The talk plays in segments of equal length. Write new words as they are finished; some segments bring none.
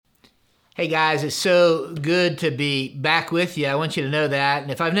Hey guys, it's so good to be back with you. I want you to know that.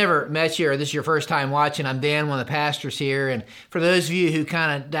 And if I've never met you or this is your first time watching, I'm Dan, one of the pastors here. And for those of you who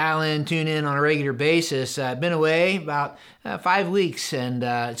kind of dial in, tune in on a regular basis, I've been away about 5 weeks, and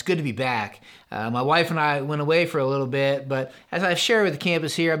it's good to be back. My wife and I went away for a little bit, but as I've shared with the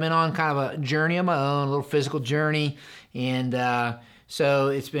campus here, I've been on kind of a journey of my own, a little physical journey, and so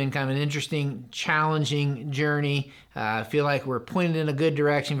it's been kind of an interesting, challenging journey. I feel like we're pointed in a good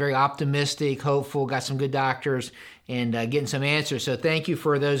direction, very optimistic, hopeful, got some good doctors, and getting some answers. So thank you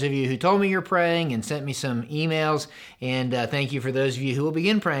for those of you who told me you're praying and sent me some emails, and thank you for those of you who will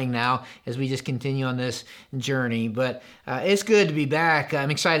begin praying now as we just continue on this journey. But it's good to be back.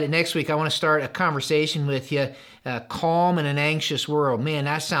 I'm excited. Next week I want to start a conversation with you, calm in an anxious world. Man,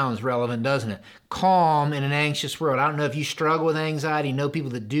 that sounds relevant, doesn't it? Calm in an anxious world. I don't know if you struggle with anxiety. Know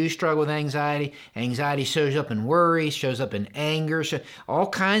people that do struggle with anxiety. Anxiety shows up in worry, shows up in anger, all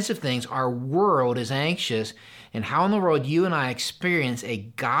kinds of things. Our world is anxious. And how in the world you and I experience a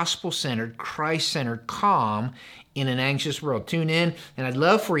gospel-centered, Christ-centered calm in an anxious world? Tune in, and I'd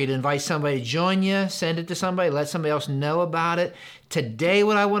love for you to invite somebody to join you, send it to somebody, let somebody else know about it. Today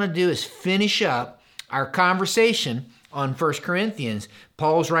what I want to do is finish up our conversation on 1 Corinthians.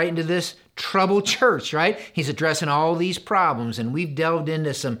 Paul's writing to this troubled church, right? He's addressing all these problems, and we've delved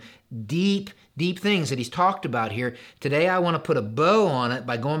into some deep things that he's talked about here. Today I want to put a bow on it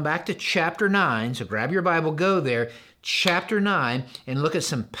by going back to chapter 9. So grab your Bible, go there, chapter 9, and look at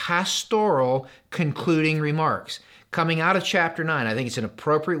some pastoral concluding remarks. Coming out of chapter 9, I think it's an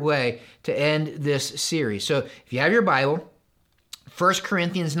appropriate way to end this series. So if you have your Bible, 1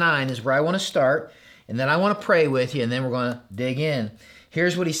 Corinthians 9 is where I want to start, and then I want to pray with you, and then we're going to dig in.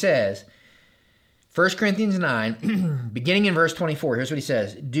 Here's what he says. 1 Corinthians 9, beginning in verse 24, here's what he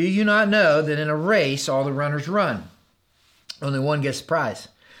says. Do you not know that in a race all the runners run? Only one gets the prize.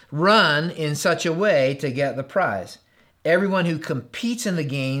 Run in such a way to get the prize. Everyone who competes in the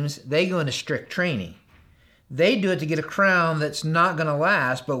games, they go into strict training. They do it to get a crown that's not going to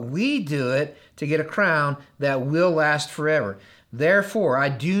last, but we do it to get a crown that will last forever. Therefore, I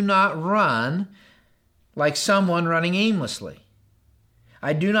do not run like someone running aimlessly.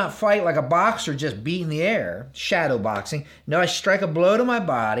 I do not fight like a boxer just beating the air, shadow boxing. No, I strike a blow to my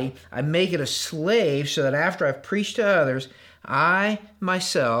body. I make it a slave so that after I've preached to others, I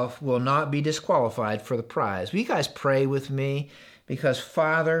myself will not be disqualified for the prize. Will you guys pray with me? Because,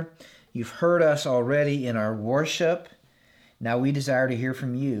 Father, you've heard us already in our worship. Now we desire to hear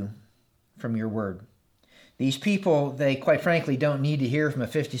from you, from your word. These people, they quite frankly don't need to hear from a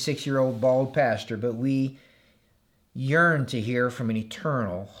 56-year-old bald pastor, but we yearn to hear from an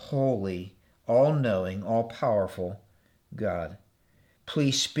eternal, holy, all-knowing, all-powerful God.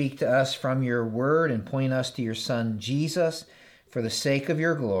 Please speak to us from your word and point us to your Son, Jesus, for the sake of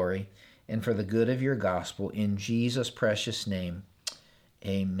your glory and for the good of your gospel. In Jesus' precious name,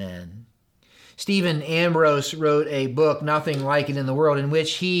 amen. Stephen Ambrose wrote a book, Nothing Like It in the World, in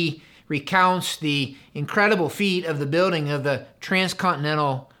which he recounts the incredible feat of the building of the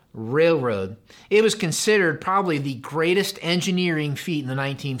Transcontinental Railroad. It was considered probably the greatest engineering feat in the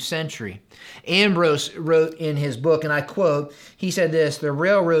 19th century. Ambrose wrote in his book, and I quote, he said this, the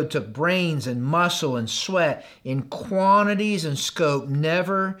railroad took brains and muscle and sweat in quantities and scope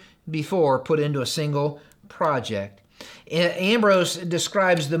never before put into a single project. Ambrose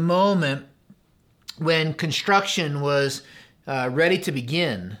describes the moment when construction was ready to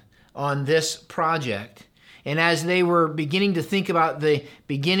begin on this project. And as they were beginning to think about the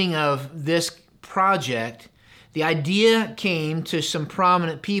beginning of this project, the idea came to some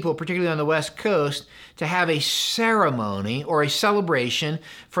prominent people, particularly on the West Coast, to have a ceremony or a celebration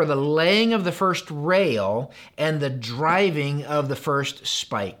for the laying of the first rail and the driving of the first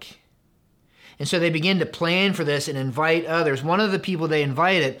spike. And so they began to plan for this and invite others. One of the people they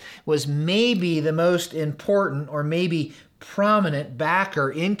invited was maybe the most important or maybe prominent backer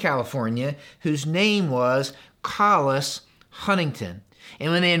in California, whose name was Collis Huntington.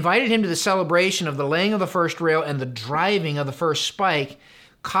 And when they invited him to the celebration of the laying of the first rail and the driving of the first spike,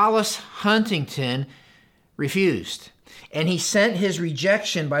 Collis Huntington refused. And he sent his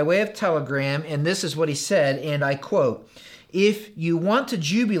rejection by way of telegram, and this is what he said, and I quote, if you want to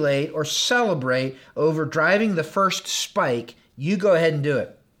jubilate or celebrate over driving the first spike, you go ahead and do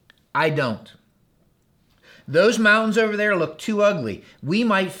it. I don't. Those mountains over there look too ugly. We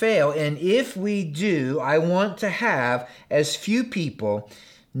might fail, and if we do, I want to have as few people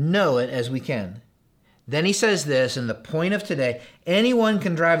know it as we can. Then he says this, and the point of today, anyone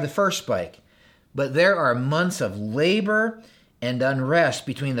can drive the first spike, but there are months of labor and unrest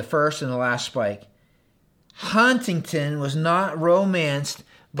between the first and the last spike. Huntington was not romanced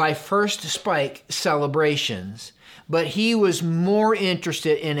by first spike celebrations, but he was more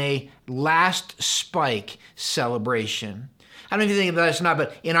interested in a last spike celebration. I don't know if you think about this or not,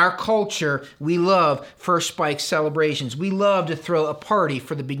 but in our culture, we love first spike celebrations. We love to throw a party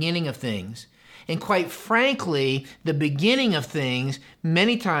for the beginning of things. And quite frankly, the beginning of things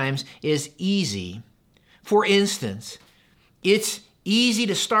many times is easy. For instance, it's easy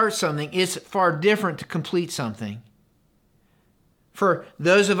to start something. It's far different to complete something. For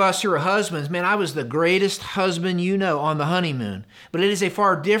those of us who are husbands, man, I was the greatest husband you know on the honeymoon. But it is a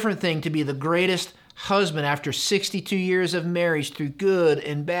far different thing to be the greatest husband after 62 years of marriage through good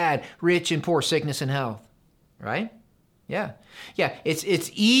and bad, rich and poor, sickness and health. Right? Yeah.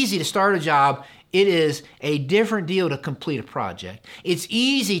 It's easy to start a job. It is a different deal to complete a project. It's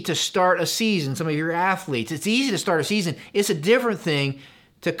easy to start a season. Some of you are athletes. It's easy to start a season. It's a different thing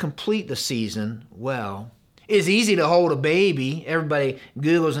to complete the season well. It's easy to hold a baby. Everybody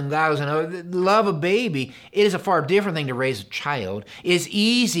Googles and goggles and love a baby. It is a far different thing to raise a child. It's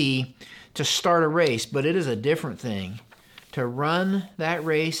easy to start a race, but it is a different thing to run that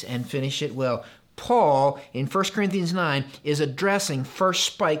race and finish it well. Paul, in 1 Corinthians 9, is addressing first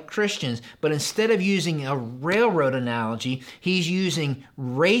spike Christians, but instead of using a railroad analogy, he's using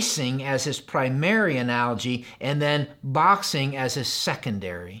racing as his primary analogy and then boxing as his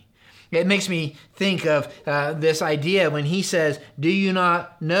secondary. It makes me think of this idea when he says, do you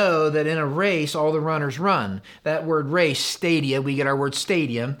not know that in a race all the runners run? That word race, stadia, we get our word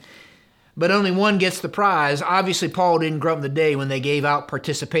stadium. But only one gets the prize. Obviously, Paul didn't grow up in the day when they gave out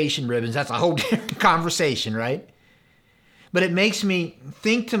participation ribbons. That's a whole different conversation, right? But it makes me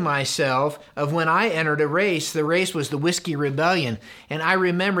think to myself of when I entered a race. The race was the Whiskey Rebellion. And I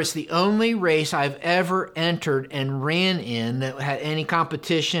remember it's the only race I've ever entered and ran in that had any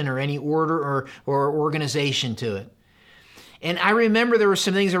competition or any order or organization to it. And I remember there were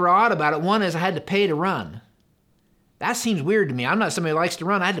some things that were odd about it. One is I had to pay to run. That seems weird to me. I'm not somebody who likes to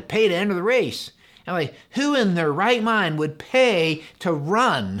run. I had to pay to enter the race. I'm like, who in their right mind would pay to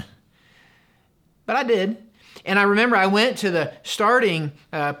run? But I did. And I remember I went to the starting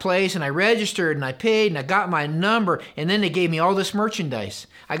place and I registered and I paid and I got my number, and then they gave me all this merchandise.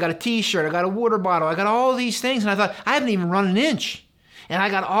 I got a t-shirt, I got a water bottle, I got all these things, and I thought, I haven't even run an inch. And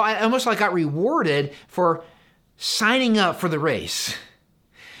I almost like got rewarded for signing up for the race.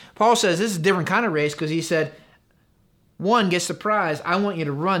 Paul says this is a different kind of race because he said, one gets the prize. I want you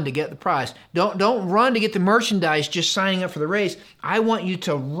to run to get the prize. Don't run to get the merchandise just signing up for the race. I want you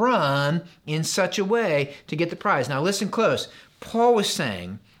to run in such a way to get the prize. Now listen close. Paul was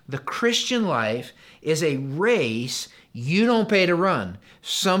saying the Christian life is a race you don't pay to run.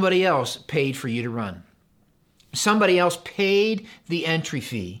 Somebody else paid for you to run. Somebody else paid the entry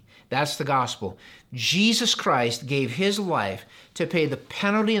fee. That's the gospel. Jesus Christ gave his life to pay the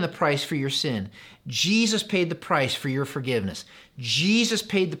penalty and the price for your sin. Jesus paid the price for your forgiveness. Jesus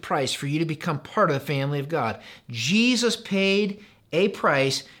paid the price for you to become part of the family of God. Jesus paid a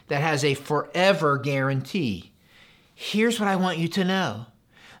price that has a forever guarantee. Here's what I want you to know.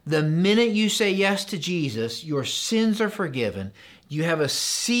 The minute you say yes to Jesus, your sins are forgiven. You have a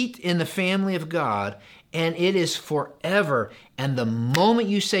seat in the family of God, and it is forever. And the moment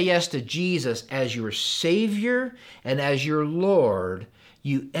you say yes to Jesus as your Savior and as your Lord,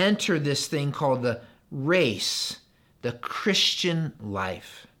 you enter this thing called the race, the Christian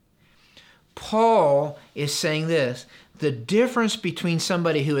life. Paul is saying this, the difference between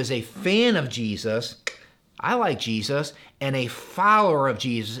somebody who is a fan of Jesus, I like Jesus, and a follower of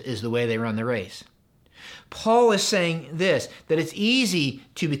Jesus is the way they run the race. Paul is saying this, that it's easy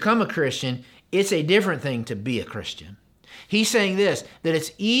to become a Christian. It's a different thing to be a Christian. He's saying this, that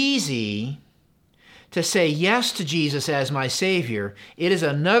it's easy to say yes to Jesus as my Savior. It is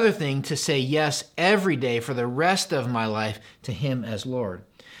another thing to say yes every day for the rest of my life to Him as Lord.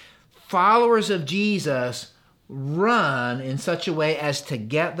 Followers of Jesus run in such a way as to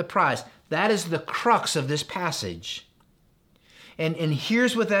get the prize. That is the crux of this passage. And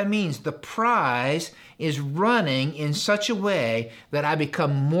here's what that means. The prize is running in such a way that I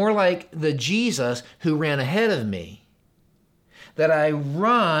become more like the Jesus who ran ahead of me. That I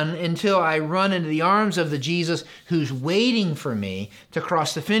run until I run into the arms of the Jesus who's waiting for me to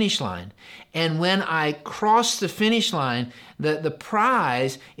cross the finish line. And when I cross the finish line, the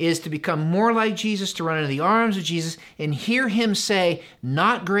prize is to become more like Jesus, to run into the arms of Jesus and hear Him say,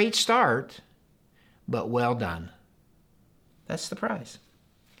 not great start, but well done. That's the prize.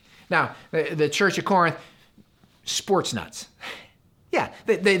 Now, the church of Corinth, sports nuts. Yeah,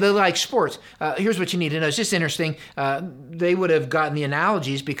 they like sports. Here's what you need to know. It's just interesting. They would have gotten the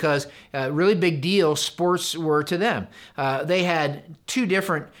analogies because really big deal sports were to them. They had two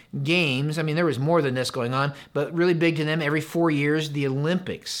different games. I mean, there was more than this going on, but really big to them every 4 years, the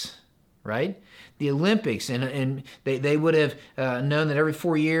Olympics, right? The Olympics, and they would have known that every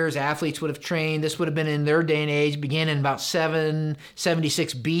 4 years athletes would have trained. This would have been in their day and age, began in about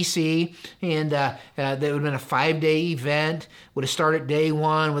 776 BC, and that would have been a 5-day event, would have started day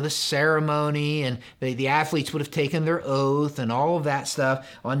one with a ceremony, and the athletes would have taken their oath and all of that stuff.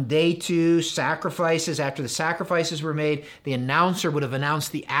 On day two, sacrifices. After the sacrifices were made, the announcer would have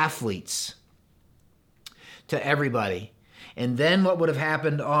announced the athletes to everybody. And then what would have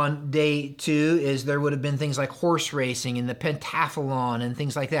happened on day two is there would have been things like horse racing and the pentathlon and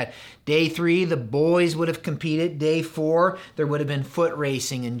things like that. Day three, the boys would have competed. Day four, there would have been foot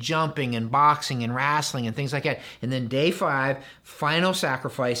racing and jumping and boxing and wrestling and things like that. And then day five, final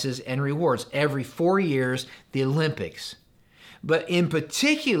sacrifices and rewards. Every 4 years, the Olympics. But in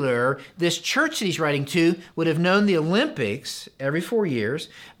particular, this church that he's writing to would have known the Olympics every 4 years,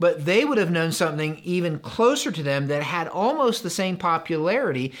 but they would have known something even closer to them that had almost the same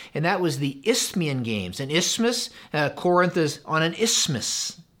popularity, and that was the Isthmian Games. An isthmus, Corinth is on an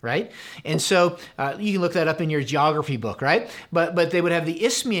isthmus, right? And so you can look that up in your geography book, right? But they would have the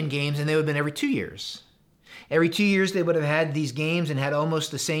Isthmian Games, and they would have been every 2 years. Every 2 years, they would have had these games and had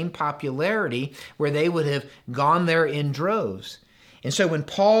almost the same popularity where they would have gone there in droves. And so when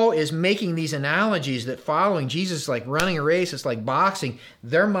Paul is making these analogies that following Jesus is like running a race, it's like boxing,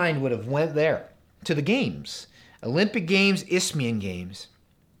 their mind would have went there to the games. Olympic Games, Isthmian Games.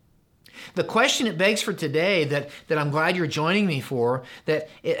 The question it begs for today that I'm glad you're joining me for, that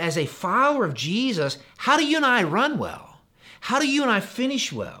as a follower of Jesus, how do you and I run well? How do you and I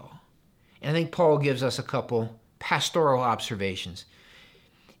finish well? And I think Paul gives us a couple pastoral observations.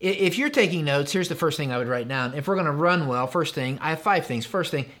 If you're taking notes, here's the first thing I would write down. If we're going to run well, first thing, I have 5 things. First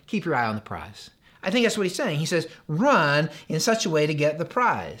thing, keep your eye on the prize. I think that's what he's saying. He says, run in such a way to get the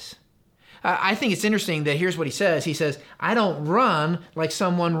prize. I think it's interesting that here's what he says. He says, I don't run like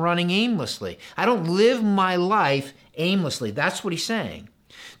someone running aimlessly. I don't live my life aimlessly. That's what he's saying.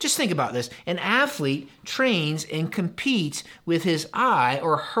 Just think about this. An athlete trains and competes with his eye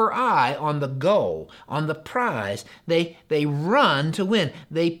or her eye on the goal, on the prize. They run to win.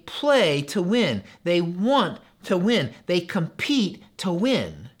 They play to win. They want to win. They compete to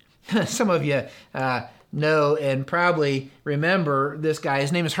win. Some of you know and probably remember this guy.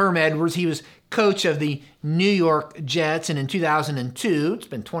 His name is Herm Edwards. He was coach of the New York Jets, and in 2002, it's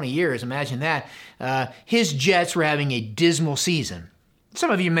been 20 years, imagine that, his Jets were having a dismal season. Some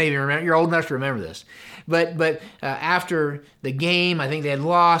of you maybe remember, you're old enough to remember this. But after the game, I think they had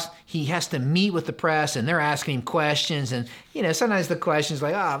lost, he has to meet with the press, and they're asking him questions. And, sometimes the question's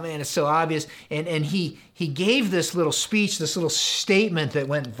like, oh, man, it's so obvious. And he gave this little speech, this little statement that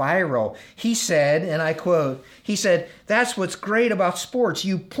went viral. He said, and I quote, he said, that's what's great about sports.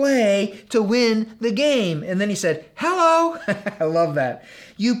 You play to win the game. And then he said, hello. I love that.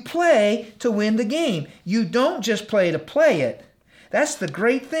 You play to win the game. You don't just play to play it. That's the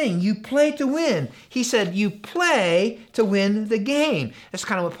great thing. You play to win. He said, you play to win the game. That's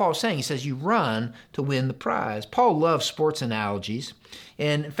kind of what Paul's saying. He says, you run to win the prize. Paul loves sports analogies.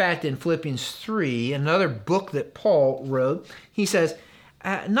 And in fact, in Philippians 3, another book that Paul wrote, he says,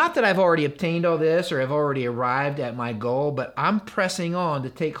 not that I've already obtained all this or have already arrived at my goal, but I'm pressing on to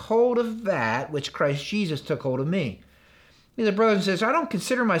take hold of that which Christ Jesus took hold of me. The brothers and sisters, I don't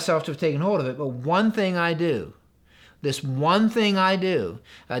consider myself to have taken hold of it, but one thing I do. This one thing I do.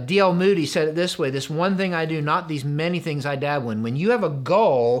 D.L. Moody said it this way, this one thing I do, not these many things I dabble in. When you have a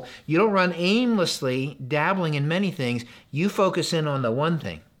goal, you don't run aimlessly dabbling in many things. You focus in on the one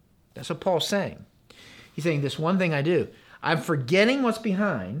thing. That's what Paul's saying. He's saying this one thing I do. I'm forgetting what's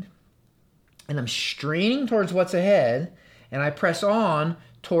behind, and I'm straining towards what's ahead, and I press on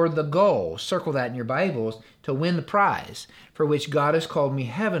toward the goal. Circle that in your Bibles, to win the prize for which God has called me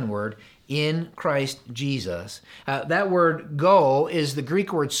heavenward in Christ Jesus. That word goal is the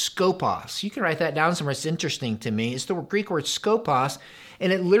Greek word skopos. You can write that down somewhere. It's interesting to me. It's the Greek word skopos,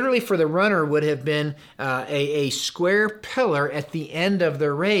 and it literally for the runner would have been a square pillar at the end of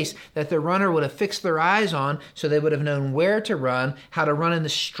their race that the runner would have fixed their eyes on so they would have known where to run, how to run in the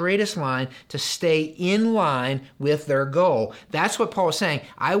straightest line to stay in line with their goal. That's what Paul is saying.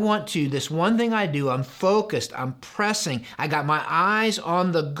 I want to, this one thing I do, I'm focused, I'm pressing, I got my eyes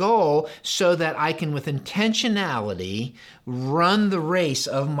on the goal so that I can, with intentionality, run the race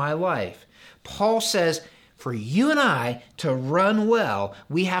of my life. Paul says, For you and I to run well,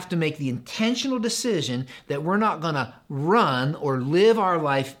 we have to make the intentional decision that we're not going to run or live our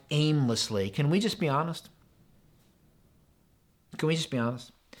life aimlessly. Can we just be honest? Can we just be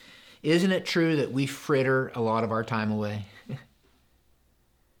honest? Isn't it true that we fritter a lot of our time away?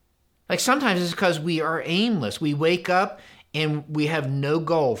 Like sometimes it's because we are aimless. We wake up and we have no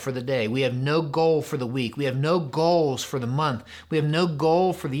goal for the day. We have no goal for the week. We have no goals for the month. We have no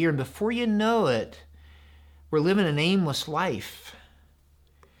goal for the year. And before you know it, we're living an aimless life.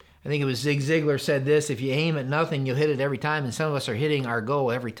 I think it was Zig Ziglar said this: if you aim at nothing, you'll hit it every time. And some of us are hitting our goal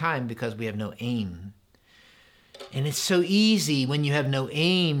every time because we have no aim. And it's so easy when you have no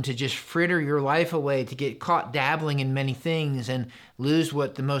aim to just fritter your life away, to get caught dabbling in many things and lose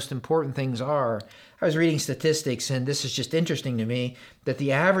what the most important things are. I was reading statistics, and this is just interesting to me, that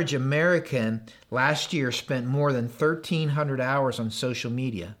the average American last year spent more than 1,300 hours on social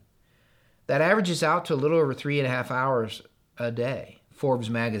media. That averages out to a little over 3.5 hours a day, Forbes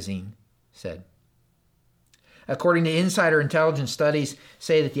magazine said. According to Insider Intelligence, studies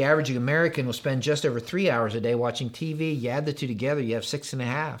say that the average American will spend just over 3 hours a day watching TV. You add the two together, you have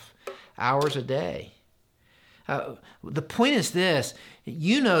 6.5 hours a day. The point is this.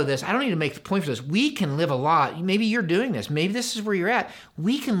 You know this. I don't need to make the point for this. We can live a lot. Maybe you're doing this. Maybe this is where you're at.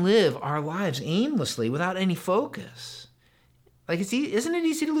 We can live our lives aimlessly without any focus. Like, isn't it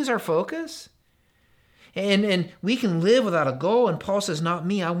easy to lose our focus? And we can live without a goal. And Paul says, not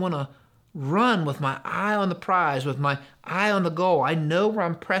me. I want to run with my eye on the prize, with my eye on the goal. I know where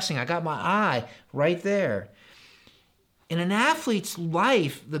I'm pressing. I got my eye right there. In an athlete's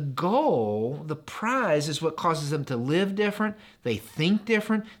life, the goal, the prize, is what causes them to live different. They think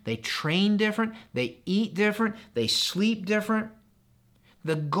different. They train different. They eat different. They sleep different.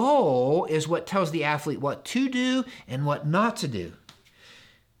 The goal is what tells the athlete what to do and what not to do.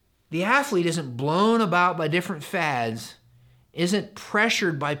 The athlete isn't blown about by different fads, isn't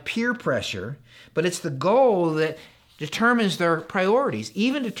pressured by peer pressure, but it's the goal that determines their priorities,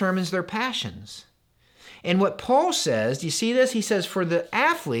 even determines their passions. And what Paul says, do you see this? He says for the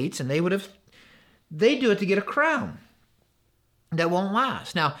athletes, and they do it to get a crown that won't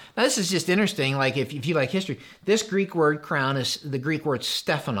last. Now this is just interesting. Like if you like history, this Greek word crown is the Greek word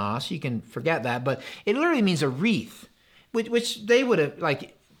stephanos. You can forget that, but it literally means a wreath, which they would have,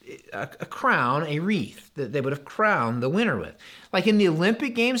 like a crown, a wreath that they would have crowned the winner with. Like in the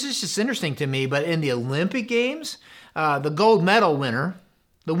Olympic Games, it's just interesting to me, but in the Olympic Games, the gold medal winner,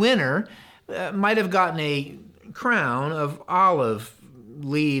 the winner, might have gotten a crown of olive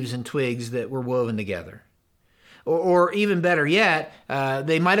leaves and twigs that were woven together. Or even better yet,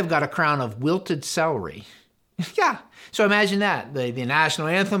 they might have got a crown of wilted celery. Yeah, so imagine that. The national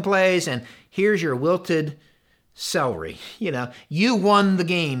anthem plays, and here's your wilted celery. You won the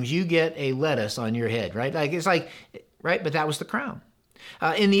games. You get a lettuce on your head, right? Right? But that was the crown.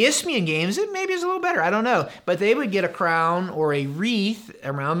 In the Isthmian Games, it maybe is a little better. I don't know. But they would get a crown or a wreath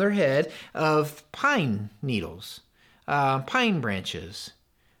around their head of pine needles, pine branches,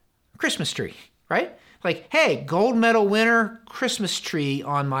 Christmas tree, right? Like, hey, gold medal winner, Christmas tree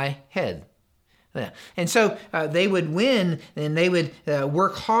on my head. And so they would win, and they would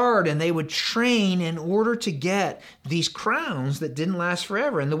work hard, and they would train in order to get these crowns that didn't last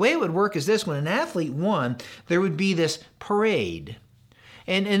forever. And the way it would work is this: when an athlete won, there would be this parade.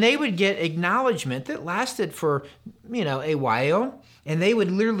 And they would get acknowledgement that lasted for, a while. And they would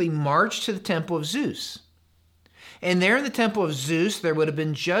literally march to the temple of Zeus. And there in the temple of Zeus, there would have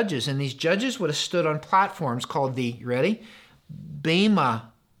been judges. And these judges would have stood on platforms called you ready?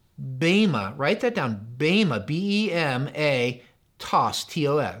 Bema. Write that down. Bema, B-E-M-A, tos,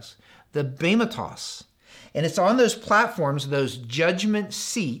 T-O-S. The Bematos. And it's on those platforms, those judgment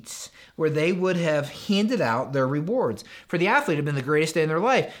seats, where they would have handed out their rewards. For the athlete, it had been the greatest day in their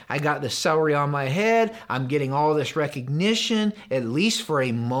life. I got the celery on my head. I'm getting all this recognition, at least for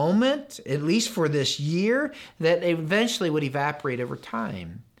a moment, at least for this year, that eventually would evaporate over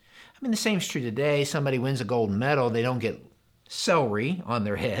time. I mean, the same is true today. Somebody wins a gold medal, they don't get celery on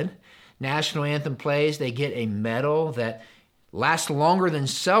their head. National anthem plays, they get a medal that lasts longer than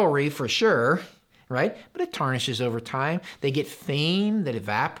celery for sure, right? But it tarnishes over time. They get fame that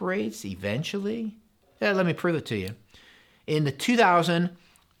evaporates eventually. Let me prove it to you. In the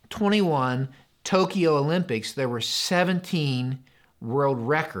 2021 Tokyo Olympics, there were 17 world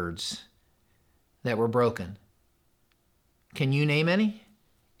records that were broken. Can you name any?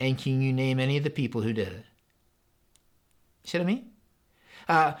 And can you name any of the people who did it? See what I mean?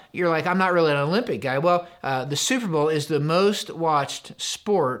 You're like, I'm not really an Olympic guy. Well, the Super Bowl is the most watched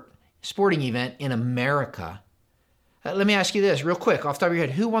sporting event in America. Let me ask you this real quick, off the top of your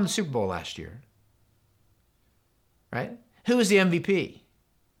head. Who won the Super Bowl last year? right? Who was the MVP?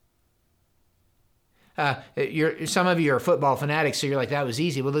 Some of you are football fanatics, so you're like, that was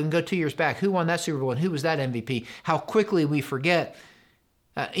easy. Well, then go 2 years back. Who won that Super Bowl and who was that MVP? How quickly we forget.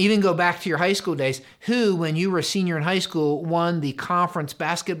 Even go back to your high school days. Who, when you were a senior in high school, won the conference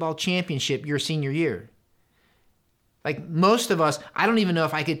basketball championship your senior year? Like most of us, I don't even know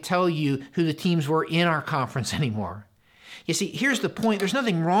if I could tell you who the teams were in our conference anymore. You see, here's the point. There's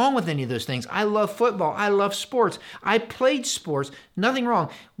nothing wrong with any of those things. I love football. I love sports. I played sports. Nothing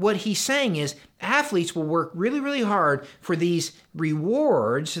wrong. What he's saying is athletes will work really, really hard for these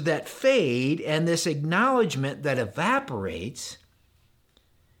rewards that fade and this acknowledgement that evaporates.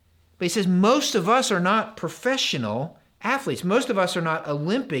 But he says most of us are not professional athletes. Most of us are not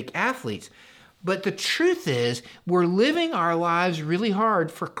Olympic athletes. But the truth is, we're living our lives really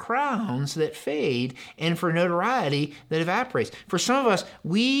hard for crowns that fade and for notoriety that evaporates. For some of us,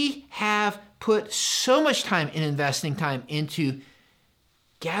 we have put so much time in investing time into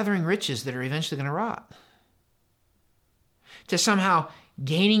gathering riches that are eventually going to rot, to somehow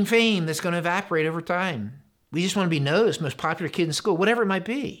gaining fame that's going to evaporate over time. We just want to be noticed, most popular kid in school, whatever it might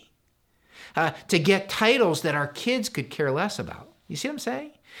be, to get titles that our kids could care less about. You see what I'm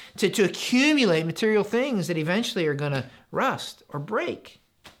saying? To accumulate material things that eventually are going to rust or break.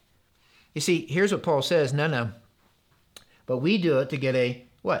 You see, here's what Paul says. No. But we do it to get a,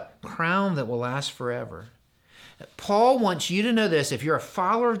 what? Crown that will last forever. Paul wants you to know this. If you're a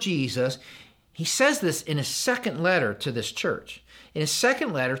follower of Jesus, he says this in his second letter to this church. In his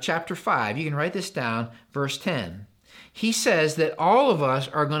second letter, chapter 5, you can write this down, verse 10. He says that all of us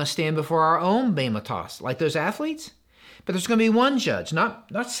are going to stand before our own Bematos, like those athletes. But there's going to be one judge,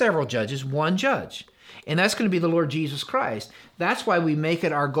 not several judges, one judge. And that's going to be the Lord Jesus Christ. That's why we make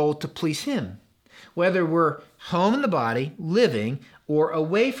it our goal to please him. Whether we're home in the body, living, or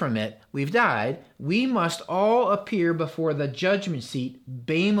away from it, we've died, we must all appear before the judgment seat,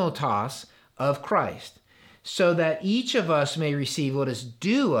 Bemotos, of Christ, so that each of us may receive what is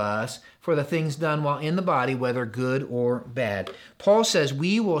due us for the things done while in the body, whether good or bad. Paul says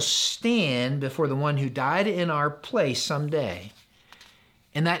we will stand before the one who died in our place someday.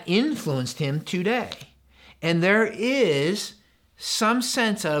 And that influenced him today. And there is some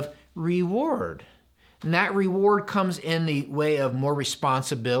sense of reward. And that reward comes in the way of more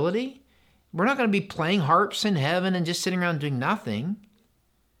responsibility. We're not going to be playing harps in heaven and just sitting around doing nothing.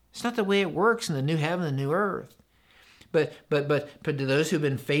 It's not the way it works in the new heaven and the new earth. But to those who've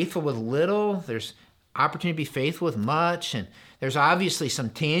been faithful with little, there's opportunity to be faithful with much, and there's obviously some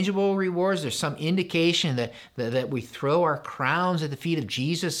tangible rewards. There's some indication that we throw our crowns at the feet of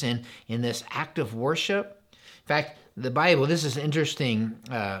Jesus in this act of worship. In fact, the Bible, this is an interesting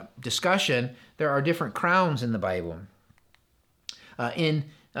discussion. There are different crowns in the Bible. In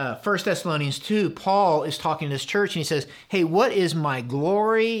 1 Thessalonians 2, Paul is talking to this church, and he says, hey, what is my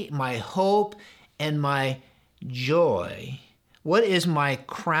glory, my hope, and my joy? What is my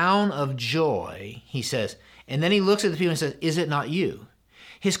crown of joy? He says. And then he looks at the people and says, is it not you?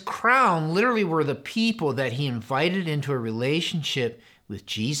 His crown literally were the people that he invited into a relationship with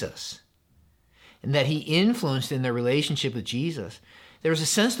Jesus and that he influenced in their relationship with Jesus. There was a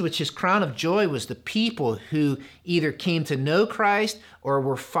sense to which his crown of joy was the people who either came to know Christ or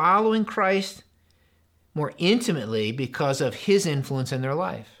were following Christ more intimately because of his influence in their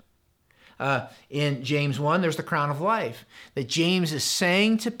life. In James 1, there's the crown of life, that James is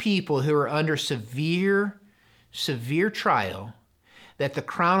saying to people who are under severe trial that the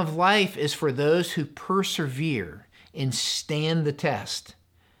crown of life is for those who persevere and stand the test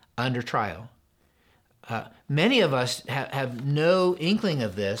under trial. Many of us have no inkling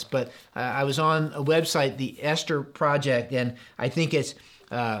of this, but I was on a website, the Esther Project, and I think it's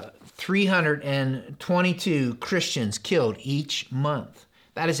 322 Christians killed each month.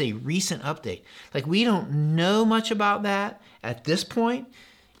 That is a recent update. Like, we don't know much about that at this point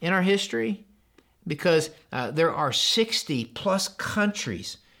in our history because there are 60 plus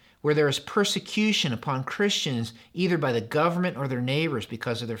countries where there is persecution upon Christians either by the government or their neighbors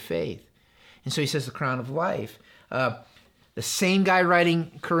because of their faith. And so he says the crown of life. The same guy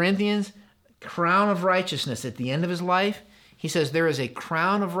writing Corinthians, crown of righteousness at the end of his life, he says there is a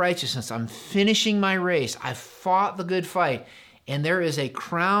crown of righteousness. I'm finishing my race. I've fought the good fight. And there is a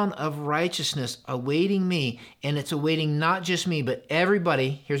crown of righteousness awaiting me, and it's awaiting not just me, but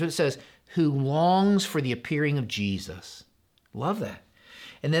everybody, here's what it says, who longs for the appearing of Jesus. Love that.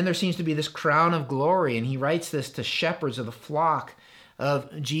 And then there seems to be this crown of glory, and he writes this to shepherds of the flock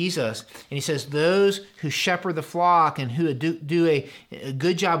of Jesus. And he says, those who shepherd the flock and who do a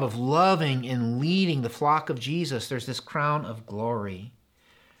good job of loving and leading the flock of Jesus, there's this crown of glory.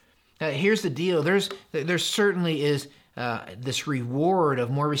 Here's the deal. There certainly is this reward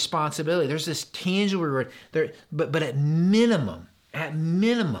of more responsibility. There's this tangible reward. But at minimum,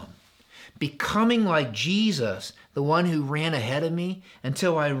 becoming like Jesus, the one who ran ahead of me,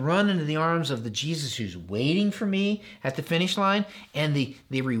 until I run into the arms of the Jesus who's waiting for me at the finish line, and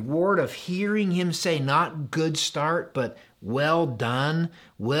the reward of hearing him say, not good start, but well done,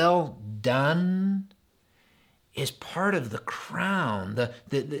 is part of the crown.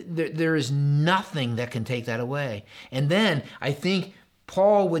 There is nothing that can take that away. And then I think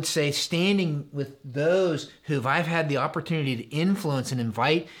Paul would say, standing with those who I've had the opportunity to influence and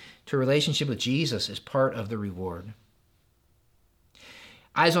invite to a relationship with Jesus is part of the reward.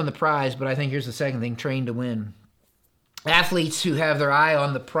 Eyes on the prize, but I think here's the second thing: train to win. Athletes who have their eye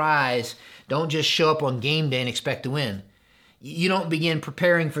on the prize don't just show up on game day and expect to win. You don't begin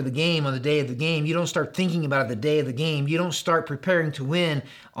preparing for the game on the day of the game. You don't start thinking about it the day of the game. You don't start preparing to win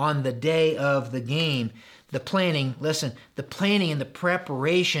on the day of the game. The planning and the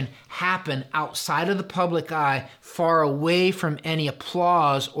preparation happen outside of the public eye, far away from any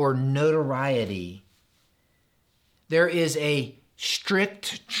applause or notoriety. There is a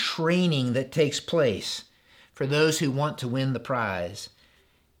strict training that takes place for those who want to win the prize.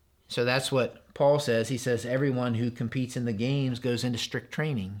 So that's what Paul says. He says everyone who competes in the games goes into strict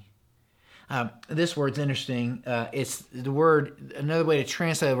training. This word's interesting. It's the word, another way to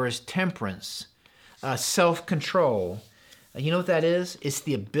translate the word is temperance. Self-control. You know what that is? It's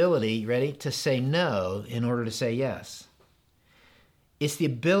the ability, ready, to say no in order to say yes. It's the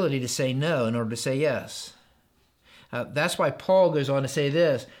ability to say no in order to say yes. That's why Paul goes on to say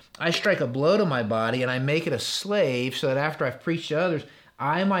this: I strike a blow to my body and I make it a slave, so that after I've preached to others,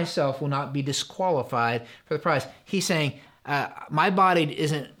 I myself will not be disqualified for the prize. He's saying, my body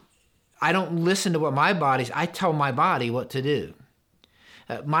isn't, I don't listen to what my body's, I tell my body what to do.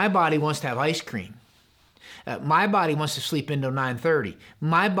 My body wants to have ice cream. My body wants to sleep until 9:30.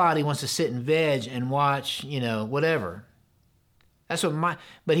 My body wants to sit and veg and watch, whatever. That's what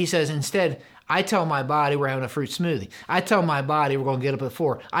but he says instead, I tell my body we're having a fruit smoothie. I tell my body we're going to get up at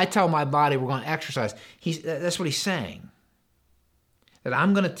 4. I tell my body we're going to exercise. That's what he's saying. That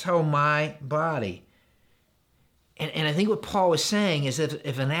I'm going to tell my body. And I think what Paul was saying is that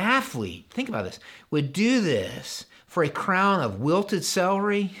if an athlete, think about this, would do this for a crown of wilted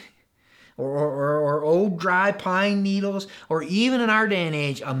celery, or old dry pine needles, or even in our day and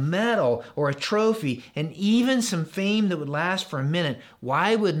age, a medal or a trophy, and even some fame that would last for a minute,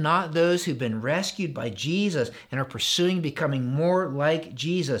 why would not those who've been rescued by Jesus and are pursuing becoming more like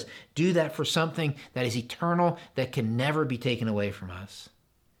Jesus do that for something that is eternal, that can never be taken away from us?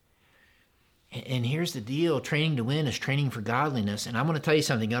 And here's the deal: training to win is training for godliness. And I'm going to tell you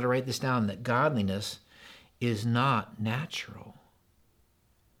something, you got to write this down, that godliness is not natural.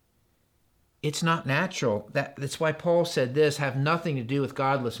 It's not natural. That's why Paul said this: have nothing to do with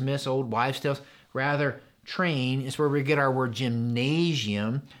godless myths, old wives' tales. Rather, train is where we get our word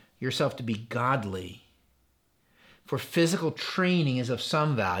gymnasium, yourself to be godly. For physical training is of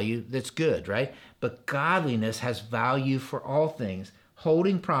some value, that's good, right? But godliness has value for all things,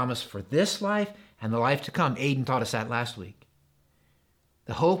 holding promise for this life and the life to come. Aiden taught us that last week.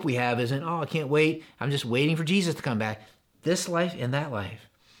 The hope we have isn't, I can't wait, I'm just waiting for Jesus to come back. This life and that life.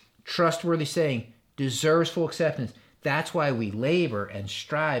 Trustworthy saying, deserves full acceptance. That's why we labor and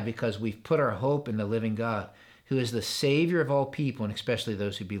strive, because we've put our hope in the living God, who is the Savior of all people, and especially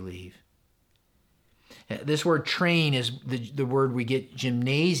those who believe. This word train is the word we get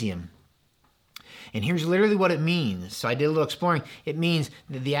gymnasium. And here's literally what it means. So I did a little exploring. It means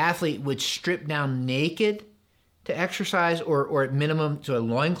that the athlete would strip down naked to exercise, or at minimum to a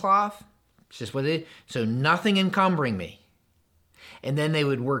loincloth. It's just what it is. So nothing encumbering me. And then they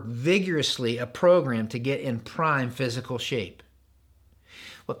would work vigorously a program to get in prime physical shape.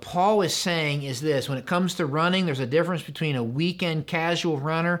 What Paul is saying is this: when it comes to running, there's a difference between a weekend casual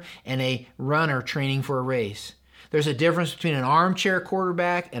runner and a runner training for a race. There's a difference between an armchair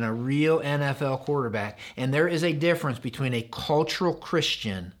quarterback and a real NFL quarterback. And there is a difference between a cultural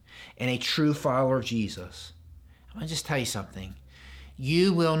Christian and a true follower of Jesus. I'm going to just tell you something.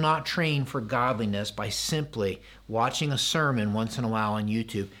 You will not train for godliness by simply watching a sermon once in a while on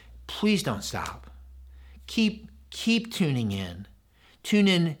YouTube. Please don't stop. Keep tuning in. Tune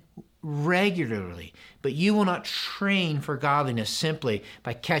in regularly. But you will not train for godliness simply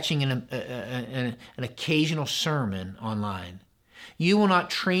by catching an occasional sermon online. You will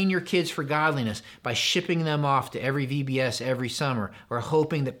not train your kids for godliness by shipping them off to every VBS every summer, or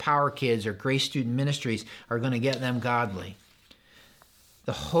hoping that Power Kids or Grace Student Ministries are going to get them godly.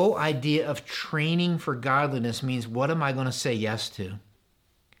 The whole idea of training for godliness means, what am I going to say yes to?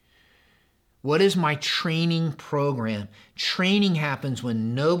 What is my training program? Training happens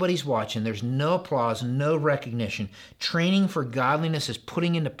when nobody's watching. There's no applause, no recognition. Training for godliness is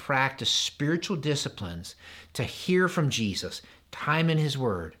putting into practice spiritual disciplines to hear from Jesus, time in His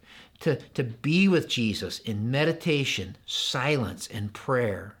Word, to be with Jesus in meditation, silence, and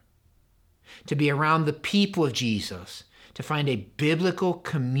prayer, to be around the people of Jesus, to find a biblical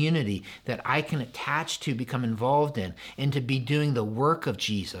community that I can attach to, become involved in, and to be doing the work of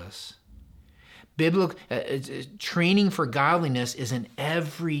Jesus. Biblical training for godliness is an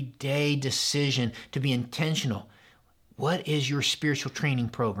everyday decision to be intentional. What is your spiritual training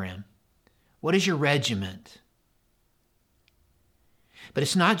program? What is your regiment? But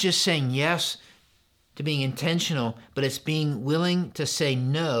it's not just saying yes to being intentional, but it's being willing to say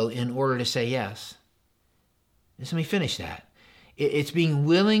no in order to say yes. Just let me finish that. It's being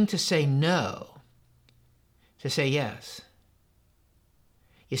willing to say no to say yes.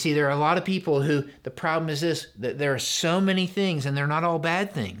 You see, there are a lot of people who, the problem is this, that there are so many things and they're not all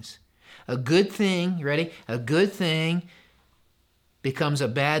bad things. A good thing, you ready? A good thing becomes a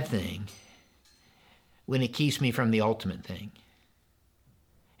bad thing when it keeps me from the ultimate thing.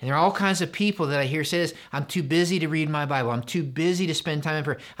 And there are all kinds of people that I hear say this, I'm too busy to read my Bible. I'm too busy to spend time in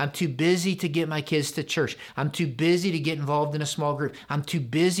prayer. I'm too busy to get my kids to church. I'm too busy to get involved in a small group. I'm too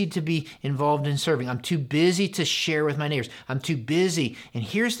busy to be involved in serving. I'm too busy to share with my neighbors. I'm too busy. And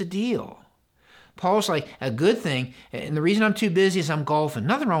here's the deal. Paul's like, a good thing, and the reason I'm too busy is I'm golfing.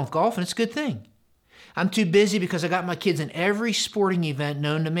 Nothing wrong with golfing. It's a good thing. I'm too busy because I got my kids in every sporting event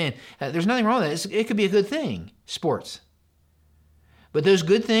known to man. There's nothing wrong with that. It could be a good thing, sports. But those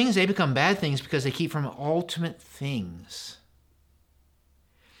good things, they become bad things because they keep from ultimate things.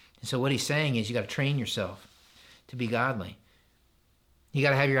 And so what he's saying is you got to train yourself to be godly. You got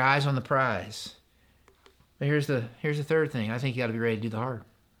to have your eyes on the prize. But here's the third thing. I think you got to be ready to do the hard.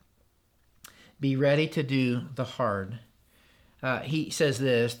 Be ready to do the hard. He says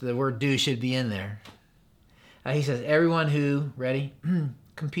this, the word do should be in there. He says, everyone who, ready,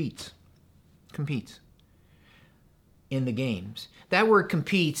 competes in the games. That word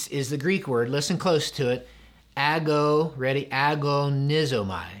competes is the Greek word, listen close to it, agonizomai.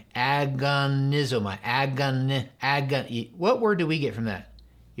 What word do we get from that?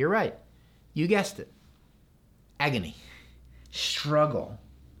 You're right. You guessed it. Agony. Struggle.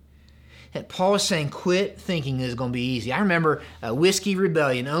 And Paul is saying quit thinking this is going to be easy. I remember Whiskey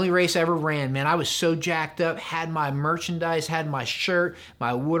Rebellion, only race I ever ran. Man, I was so jacked up, had my merchandise, had my shirt,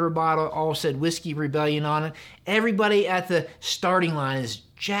 my water bottle, all said Whiskey Rebellion on it. Everybody at the starting line is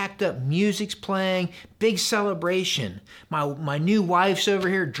jacked up. Music's playing, big celebration. My new wife's over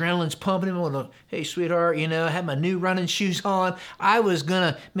here, adrenaline's pumping with a, hey, sweetheart, I had my new running shoes on.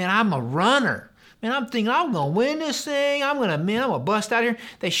 I'm a runner. Man, I'm thinking I'm going to win this thing. I'm going to bust out here.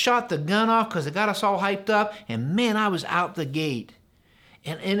 They shot the gun off because they got us all hyped up. And man, I was out the gate.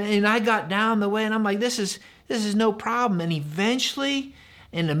 And I got down the way and I'm like, this is no problem. And eventually,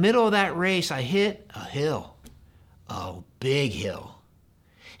 in the middle of that race, I hit a hill, a big hill.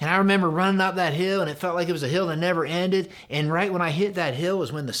 And I remember running up that hill and it felt like it was a hill that never ended. And right when I hit that hill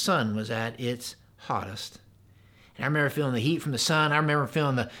was when the sun was at its hottest. And I remember feeling the heat from the sun. I remember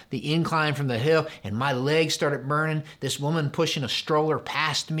feeling the incline from the hill, and my legs started burning. This woman pushing a stroller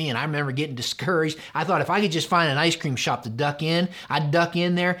past me, and I remember getting discouraged. I thought if I could just find an ice cream shop to duck in, I'd duck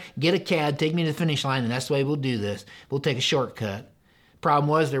in there, get a cab, take me to the finish line, and that's the way we'll do this. We'll take a shortcut. Problem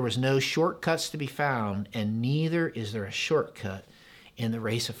was there was no shortcuts to be found, and neither is there a shortcut in the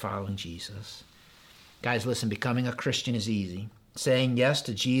race of following Jesus. Guys, listen, becoming a Christian is easy. Saying yes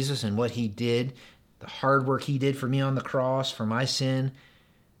to Jesus and what he did, the hard work he did for me on the cross, for my sin,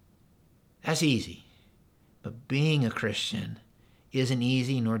 that's easy. But being a Christian isn't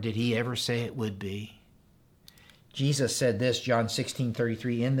easy, nor did he ever say it would be. Jesus said this, John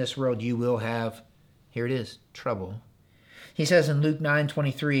 16:33, in this world you will have, here it is, trouble. He says in Luke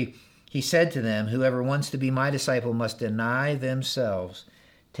 9:23, he said to them, whoever wants to be my disciple must deny themselves,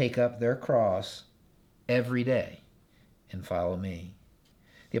 take up their cross every day, and follow me.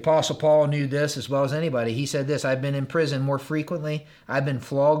 The Apostle Paul knew this as well as anybody. He said this, I've been in prison more frequently. I've been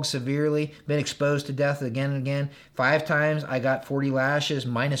flogged severely, been exposed to death again and again. 5 times I got 40 lashes,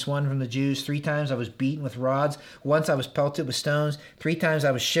 -1 from the Jews. 3 times I was beaten with rods. Once I was pelted with stones. 3 times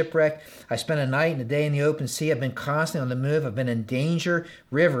I was shipwrecked. I spent a night and a day in the open sea. I've been constantly on the move. I've been in danger,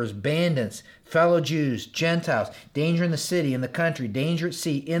 rivers, bandits, fellow Jews, Gentiles, danger in the city, in the country, danger at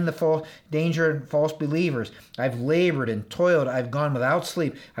sea, danger of false believers. I've labored and toiled. I've gone without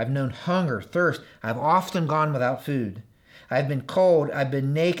sleep. I've known hunger, thirst. I've often gone without food. I've been cold. I've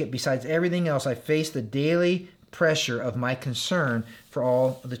been naked. Besides everything else, I face the daily pressure of my concern for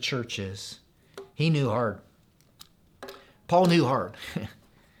all the churches. He knew hard. Paul knew hard.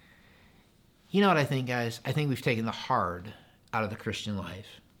 You know what I think, guys? I think we've taken the hard out of the Christian life.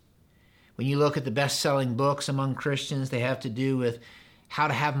 When you look at the best-selling books among Christians, they have to do with how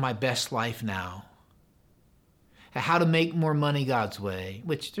to have my best life now, how to make more money God's way,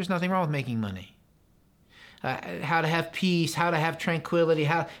 which there's nothing wrong with making money, how to have peace, how to have tranquility,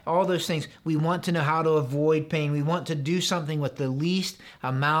 all those things. We want to know how to avoid pain. We want to do something with the least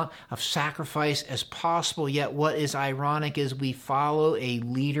amount of sacrifice as possible. Yet what is ironic is we follow a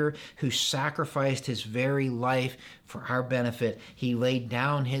leader who sacrificed his very life for our benefit. He laid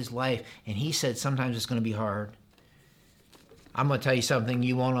down his life, and he said sometimes it's going to be hard. I'm going to tell you something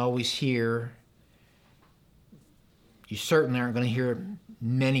you won't always hear. You certainly aren't going to hear it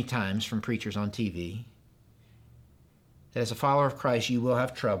many times from preachers on TV. That as a follower of Christ, you will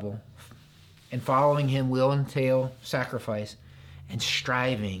have trouble, and following him will entail sacrifice and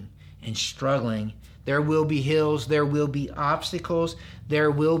striving and struggling. There will be hills, there will be obstacles, there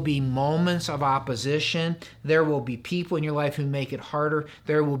will be moments of opposition, there will be people in your life who make it harder,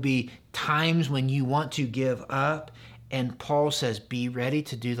 there will be times when you want to give up, and Paul says, be ready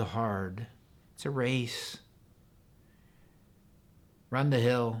to do the hard. It's a race. Run the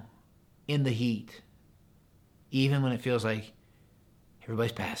hill in the heat, even when it feels like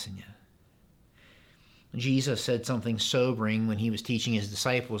everybody's passing you. Jesus said something sobering when he was teaching his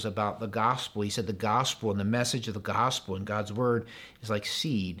disciples about the gospel. He said the gospel and the message of the gospel and God's word is like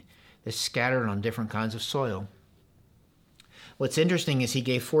seed that's scattered on different kinds of soil. What's interesting is he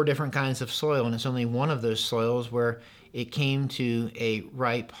gave 4 different kinds of soil, and it's only one of those soils where it came to a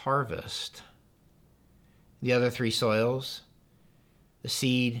ripe harvest. The other 3 soils, the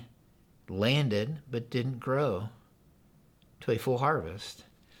seed landed but didn't grow to a full harvest.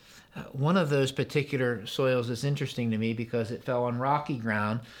 One of those particular soils is interesting to me because it fell on rocky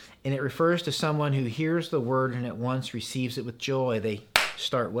ground, and it refers to someone who hears the word and at once receives it with joy. They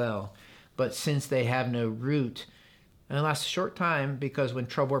start well. But since they have no root, and it lasts a short time, because when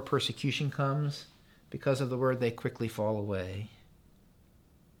trouble or persecution comes, because of the word, they quickly fall away.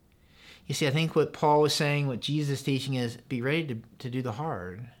 You see, I think what Paul was saying, what Jesus is teaching is, be ready to do the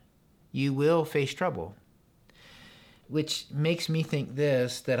hard. You will face trouble. Which makes me think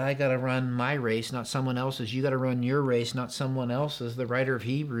this, that I got to run my race, not someone else's. You got to run your race, not someone else's. The writer of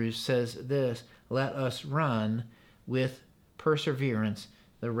Hebrews says this, let us run with perseverance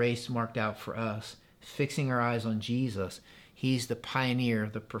the race marked out for us, fixing our eyes on Jesus. He's the pioneer,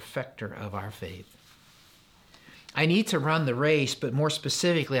 the perfecter of our faith. I need to run the race, but more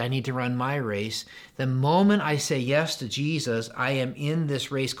specifically, I need to run my race. The moment I say yes to Jesus, I am in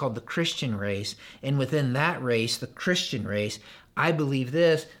this race called the Christian race. And within that race, the Christian race, I believe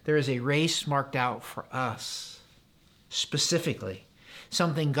this, there is a race marked out for us, specifically.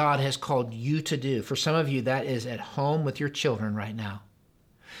 Something God has called you to do. For some of you, that is at home with your children right now.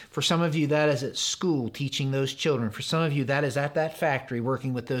 For some of you, that is at school teaching those children. For some of you, that is at that factory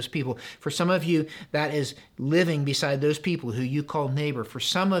working with those people. For some of you, that is living beside those people who you call neighbor. For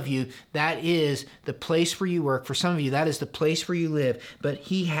some of you, that is the place where you work. For some of you, that is the place where you live. But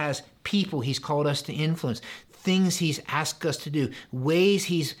he has people he's called us to influence, things he's asked us to do, ways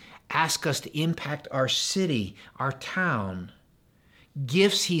he's asked us to impact our city, our town,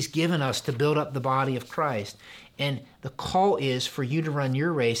 gifts he's given us to build up the body of Christ. And the call is for you to run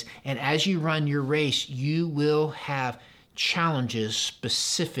your race. And as you run your race, you will have challenges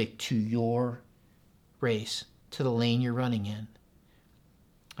specific to your race, to the lane you're running in.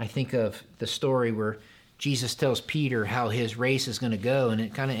 I think of the story where Jesus tells Peter how his race is going to go, and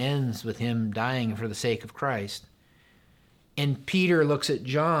it kind of ends with him dying for the sake of Christ. And Peter looks at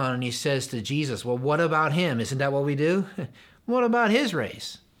John and he says to Jesus, well, what about him? Isn't that what we do? What about his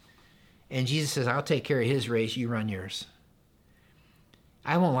race? And Jesus says, I'll take care of his race, you run yours.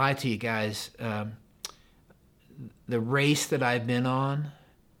 I won't lie to you guys. The race that I've been on,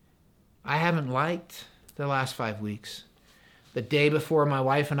 I haven't liked the last 5 weeks. The day before my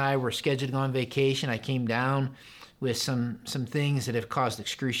wife and I were scheduled to go on vacation, I came down with some things that have caused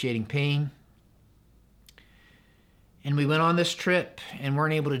excruciating pain. And we went on this trip and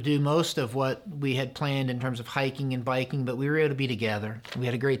weren't able to do most of what we had planned in terms of hiking and biking, but we were able to be together. We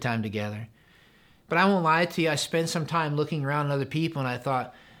had a great time together. But I won't lie to you, I spent some time looking around at other people and I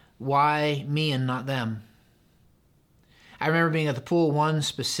thought, why me and not them? I remember being at the pool one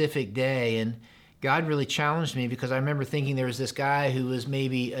specific day and God really challenged me, because I remember thinking there was this guy who was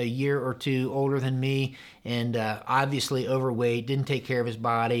maybe a year or two older than me, and obviously overweight, didn't take care of his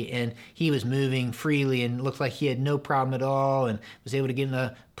body, and he was moving freely and looked like he had no problem at all, and was able to get in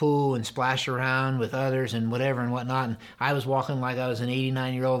the pool and splash around with others and whatever and whatnot. And I was walking like I was an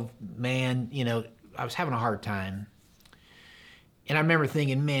 89-year-old man. I was having a hard time. And I remember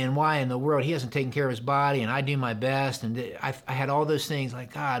thinking, man, why in the world? He hasn't taken care of his body, and I do my best. And I had all those things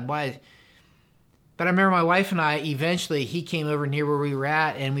like, God, why? But I remember my wife and I, eventually, he came over near where we were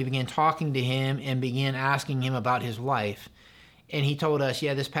at, and we began talking to him and began asking him about his life. And he told us,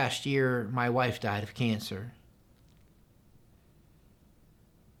 yeah, this past year, my wife died of cancer.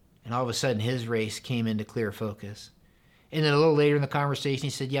 And all of a sudden, his race came into clear focus. And then a little later in the conversation, he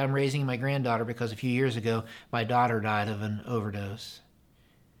said, yeah, I'm raising my granddaughter because a few years ago, my daughter died of an overdose.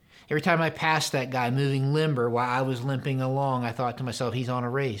 Every time I passed that guy moving limber while I was limping along, I thought to myself, he's on a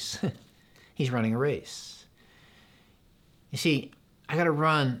race. He's running a race. You see, I got to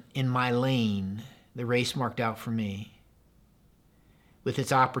run in my lane, the race marked out for me, with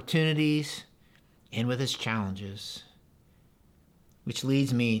its opportunities and with its challenges. Which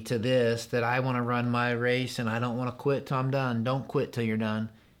leads me to this, that I want to run my race and I don't want to quit till I'm done. Don't quit till you're done.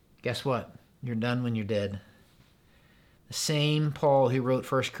 Guess what? You're done when you're dead. The same Paul who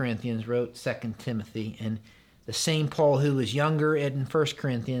wrote 1 Corinthians wrote 2 Timothy. And the same Paul who was younger in 1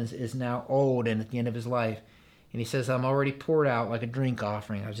 Corinthians is now old and at the end of his life. And he says, I'm already poured out like a drink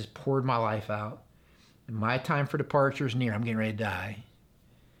offering. I've just poured my life out. And my time for departure is near. I'm getting ready to die.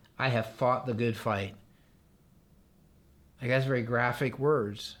 I have fought the good fight. Like, that's very graphic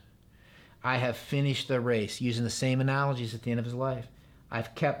words. I have finished the race, using the same analogies at the end of his life.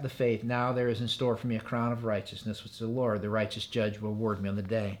 I've kept the faith. Now there is in store for me a crown of righteousness, which the Lord, the righteous judge, will award me on the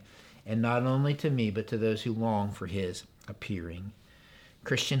day. And not only to me, but to those who long for his appearing.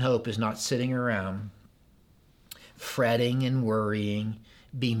 Christian hope is not sitting around fretting and worrying,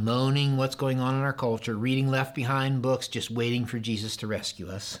 bemoaning what's going on in our culture, reading Left Behind books, just waiting for Jesus to rescue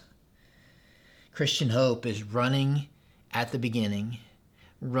us. Christian hope is running at the beginning,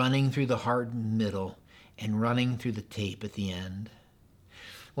 running through the hard middle, and running through the tape at the end.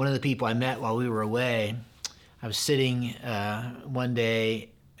 One of the people I met while we were away, I was sitting one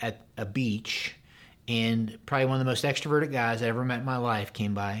day at a beach, and probably one of the most extroverted guys I ever met in my life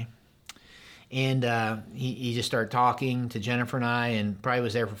came by. And he just started talking to Jennifer and I, and probably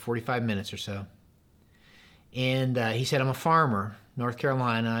was there for 45 minutes or so. And he said, I'm a farmer, North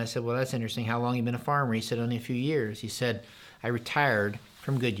Carolina. I said, well, that's interesting. How long have you been a farmer? He said, only a few years. He said, I retired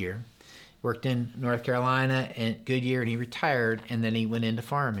from Goodyear. Worked in North Carolina at Goodyear, and he retired, and then he went into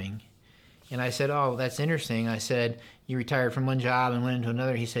farming. And I said, oh, that's interesting. I said, you retired from one job and went into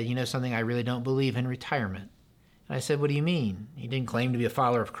another. He said, you know something, I really don't believe in retirement. And I said, what do you mean? He didn't claim to be a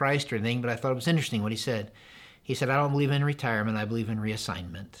follower of Christ or anything, but I thought it was interesting what he said. He said, I don't believe in retirement. I believe in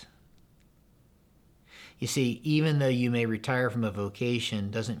reassignment. You see, even though you may retire from a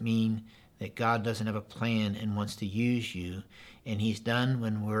vocation, doesn't mean that God doesn't have a plan and wants to use you. And he's done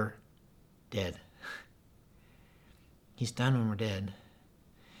when we're dead. He's done when we're dead.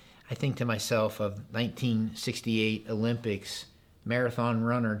 I think to myself of 1968 Olympics marathon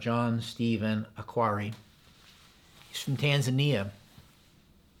runner John Stephen Akhwari. He's from Tanzania.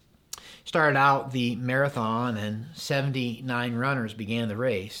 Started out the marathon and 79 runners began the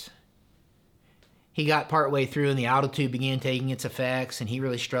race. He got partway through and the altitude began taking its effects, and he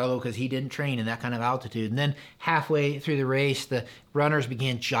really struggled because he didn't train in that kind of altitude. And then halfway through the race, the runners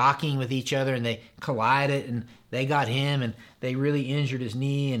began jockeying with each other, and they collided, and they got him, and they really injured his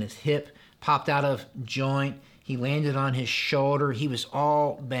knee, and his hip popped out of joint. He landed on his shoulder. He was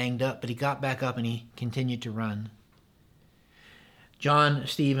all banged up, but he got back up and he continued to run. John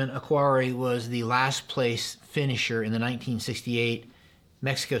Stephen Akhwari was the last place finisher in the 1968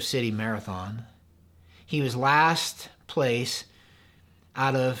 Mexico City Marathon. He was last place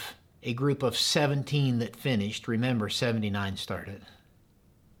out of a group of 17 that finished. Remember, 79 started.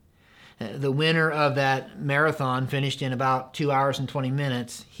 The winner of that marathon finished in about 2 hours and 20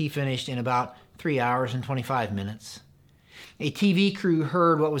 minutes. He finished in about 3 hours and 25 minutes. A TV crew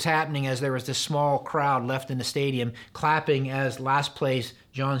heard what was happening as there was this small crowd left in the stadium clapping as last place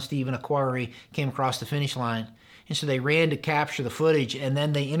John Stephen Akhwari came across the finish line. And so they ran to capture the footage, and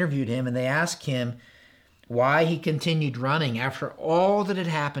then they interviewed him and they asked him why he continued running after all that had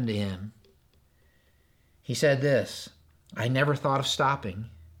happened to him. He said this, I never thought of stopping.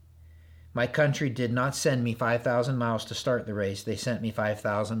 My country did not send me 5,000 miles to start the race. They sent me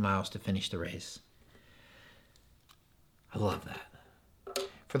 5,000 miles to finish the race. I love that.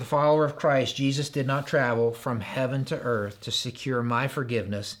 For the follower of Christ, Jesus did not travel from heaven to earth to secure my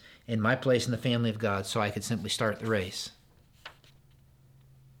forgiveness in my place in the family of God so I could simply start the race.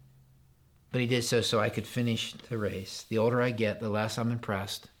 But he did so I could finish the race. The older I get, the less I'm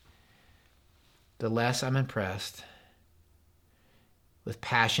impressed. The less I'm impressed with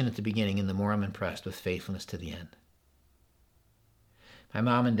passion at the beginning, and the more I'm impressed with faithfulness to the end. My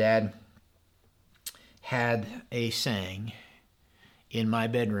mom and dad had a saying in my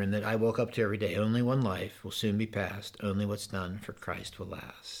bedroom that I woke up to every day: only one life will soon be passed, only what's done for Christ will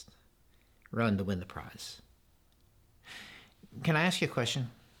last. Run to win the prize. Can I ask you a question?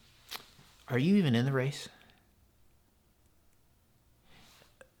 Are you even in the race?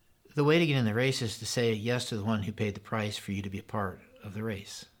 The way to get in the race is to say yes to the one who paid the price for you to be a part of the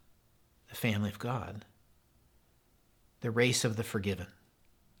race, the family of God, the race of the forgiven.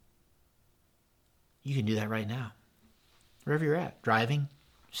 You can do that right now, wherever you're at, driving,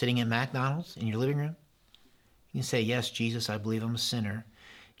 sitting at McDonald's, in your living room. You can say, yes, Jesus, I believe I'm a sinner.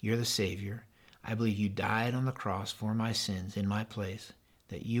 You're the Savior. I believe you died on the cross for my sins in my place,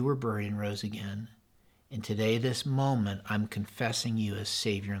 that you were buried and rose again. And today, this moment, I'm confessing you as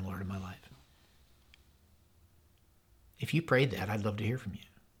Savior and Lord of my life. If you prayed that, I'd love to hear from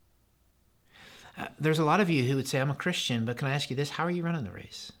you. There's a lot of you who would say, I'm a Christian, but can I ask you this? How are you running the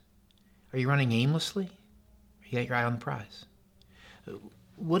race? Are you running aimlessly? Or you got your eye on the prize?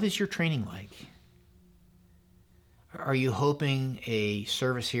 What is your training like? Are you hoping a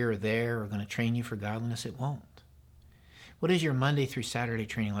service here or there are going to train you for godliness? It won't. What is your Monday through Saturday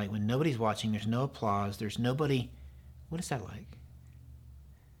training like when nobody's watching, there's no applause, there's nobody? What is that like?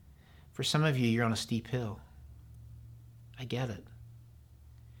 For some of you, you're on a steep hill. I get it.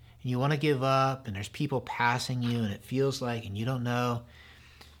 And you want to give up, and there's people passing you, and it feels like, and you don't know.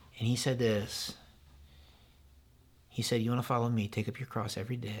 And he said this. He said, you want to follow me? Take up your cross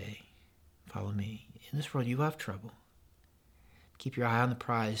every day. Follow me. In this world, you will have trouble. Keep your eye on the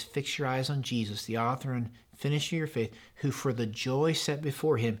prize. Fix your eyes on Jesus, the author and finisher of your faith, who for the joy set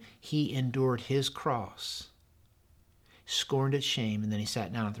before him, he endured his cross, scorned its shame, and then he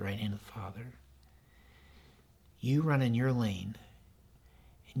sat down at the right hand of the Father. You run in your lane,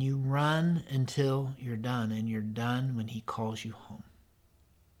 and you run until you're done, and you're done when he calls you home.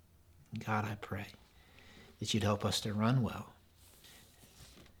 God, I pray that you'd help us to run well,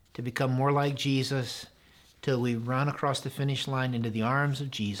 to become more like Jesus, till we run across the finish line into the arms of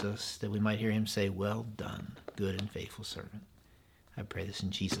Jesus, that we might hear him say, well done, good and faithful servant. I pray this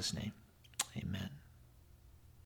in Jesus' name. Amen.